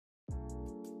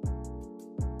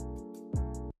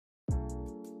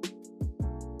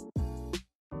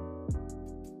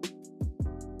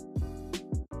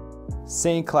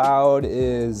St. Cloud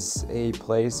is a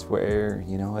place where,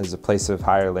 is a place of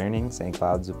higher learning. St.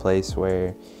 Cloud's a place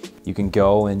where you can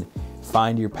go and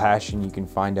find your passion. You can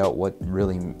find out what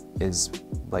really is,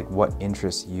 like, what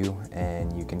interests you,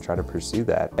 and you can try to pursue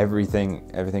that.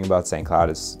 Everything about St. Cloud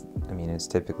is, it's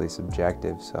typically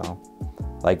subjective. So,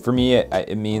 like, for me,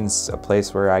 it means a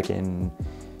place where I can,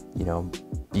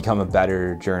 become a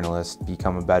better journalist,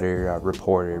 become a better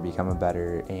reporter, become a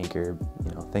better anchor,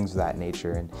 things of that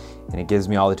nature. And it gives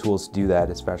me all the tools to do that,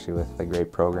 especially with a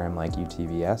great program like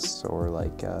UTVS or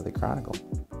like the Chronicle.